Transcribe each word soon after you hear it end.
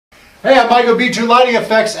Hey, I'm Michael B. True Lighting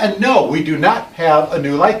Effects, and no, we do not have a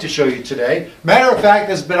new light to show you today. Matter of fact,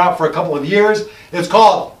 it's been out for a couple of years. It's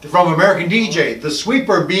called, from American DJ, the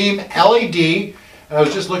Sweeper Beam LED. And I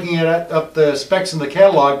was just looking up the specs in the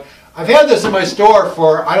catalog. I've had this in my store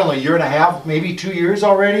for, I don't know, a year and a half, maybe 2 years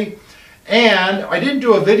already. And I didn't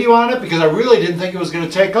do a video on it because I really didn't think it was going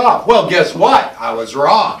to take off. Well, guess what? I was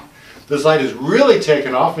wrong. This light is really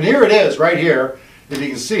taken off, and here it is, right here, if you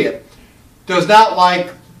can see it. Does not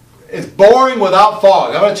like... It's boring without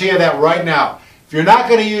fog. I'm going to tell you that right now. If you're not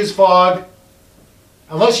going to use fog,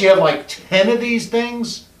 unless you have like 10 of these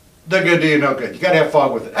things, they're going to do you no good. You got to have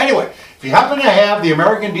fog with it. Anyway, if you happen to have the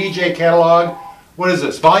American DJ catalog, what is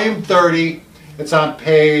this? Volume 30. It's on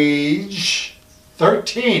page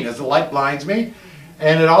 13, as the light blinds me.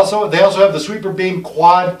 And they also have the Sweeper Beam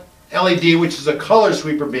Quad LED, which is a color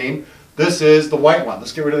sweeper beam. This is the white one.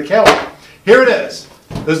 Let's get rid of the catalog. Here it is.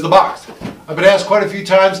 This is the box. I've been asked quite a few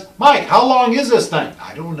times, Mike, how long is this thing?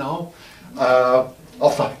 I don't know. I'll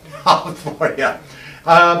find out for you.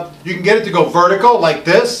 You can get it to go vertical like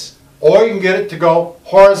this, or you can get it to go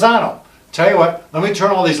horizontal. Tell you what, let me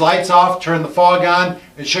turn all these lights off, turn the fog on,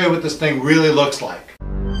 and show you what this thing really looks like.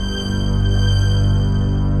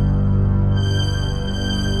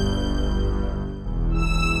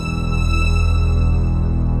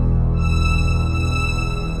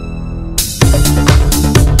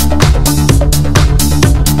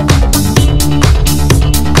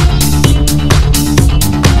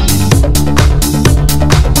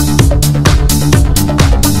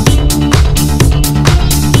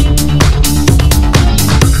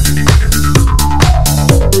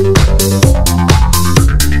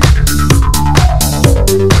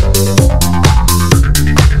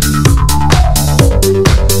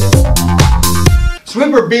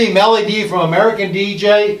 Sweeper Beam LED from American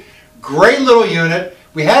DJ, great little unit.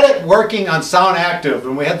 We had it working on sound active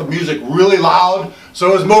and we had the music really loud, so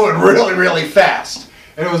it was moving really, really fast.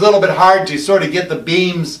 And it was a little bit hard to sort of get the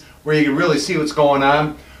beams where you can really see what's going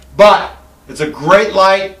on. But it's a great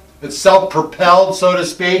light. It's self-propelled, so to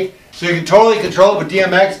speak. So you can totally control it with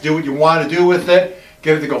DMX, do what you want to do with it.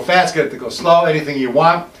 Get it to go fast, get it to go slow, anything you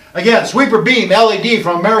want. Again, Sweeper Beam LED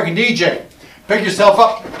from American DJ. Pick yourself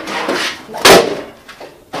up.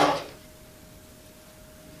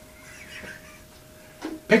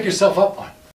 Pick yourself up on.